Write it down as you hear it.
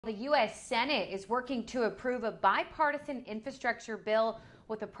The U.S. Senate is working to approve a bipartisan infrastructure bill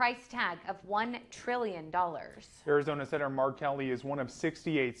with a price tag of $1 trillion. Arizona Senator Mark Kelly is one of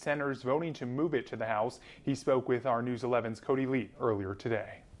 68 senators voting to move it to the House. He spoke with our News 11's Cody Lee earlier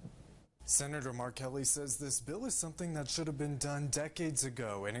today. Senator Mark Kelly says this bill is something that should have been done decades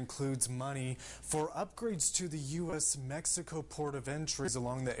ago. It includes money for upgrades to the U.S.-Mexico port of entries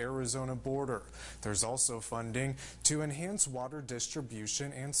along the Arizona border. There's also funding to enhance water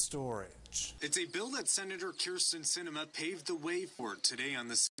distribution and storage. It's a bill that Senator Kyrsten Sinema paved the way for. Today on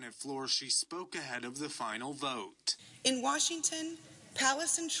the Senate floor, she spoke ahead of the final vote. In Washington,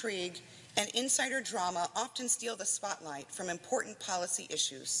 palace intrigue and insider drama often steal the spotlight from important policy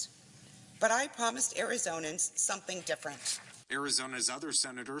issues. But I promised Arizonans something different. Arizona's other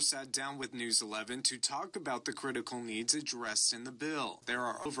senators sat down with News 11 to talk about the critical needs addressed in the bill. There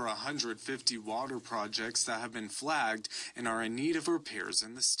are over 150 water projects that have been flagged and are in need of repairs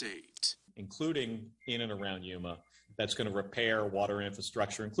in the state, including in and around Yuma, that's going to repair water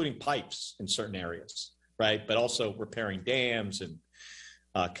infrastructure, including pipes in certain areas, right? But also repairing dams and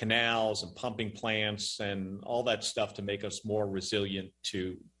canals and pumping plants and all that stuff to make us more resilient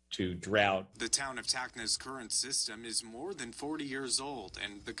to drought. The town of Tacna's current system is more than 40 years old,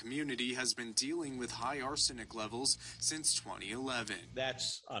 and the community has been dealing with high arsenic levels since 2011.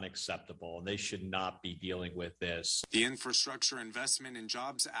 That's unacceptable, and they should not be dealing with this. The Infrastructure Investment and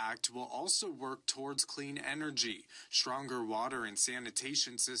Jobs Act will also work towards clean energy, stronger water and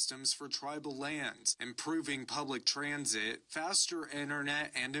sanitation systems for tribal lands, improving public transit, faster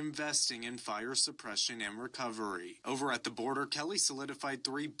internet, and investing in fire suppression and recovery. Over at the border, Kelly solidified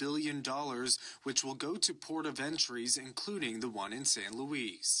 $3 billion, which will go to port of entries, including the one in San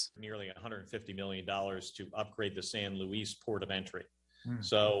Luis. Nearly $150 million to upgrade the San Luis port of entry.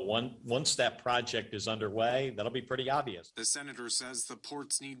 So once that project is underway, that'll be pretty obvious. The senator says the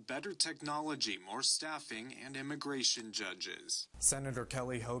ports need better technology, more staffing, and immigration judges. Senator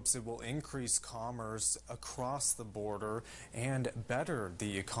Kelly hopes it will increase commerce across the border and better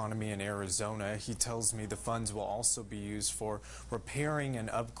the economy in Arizona. He tells me the funds will also be used for repairing and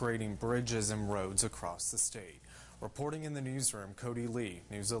upgrading bridges and roads across the state. Reporting in the newsroom, Cody Lee,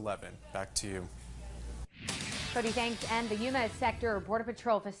 News 11. Back to you. Cody, thanks. And the Yuma Sector Border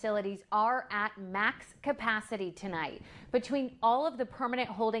Patrol facilities are at max capacity tonight. Between all of the permanent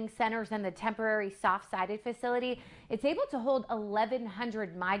holding centers and the temporary soft-sided facility, it's able to hold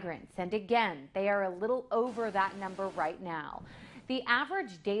 1,100 migrants. And again, they are a little over that number right now. The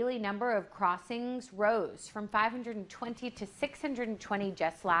average daily number of crossings rose from 520 to 620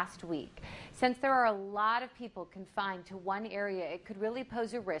 just last week. Since there are a lot of people confined to one area, it could really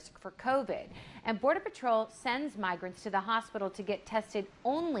pose a risk for COVID. And Border Patrol sends migrants to the hospital to get tested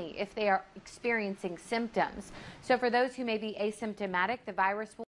only if they are experiencing symptoms. So for those who may be asymptomatic, the virus will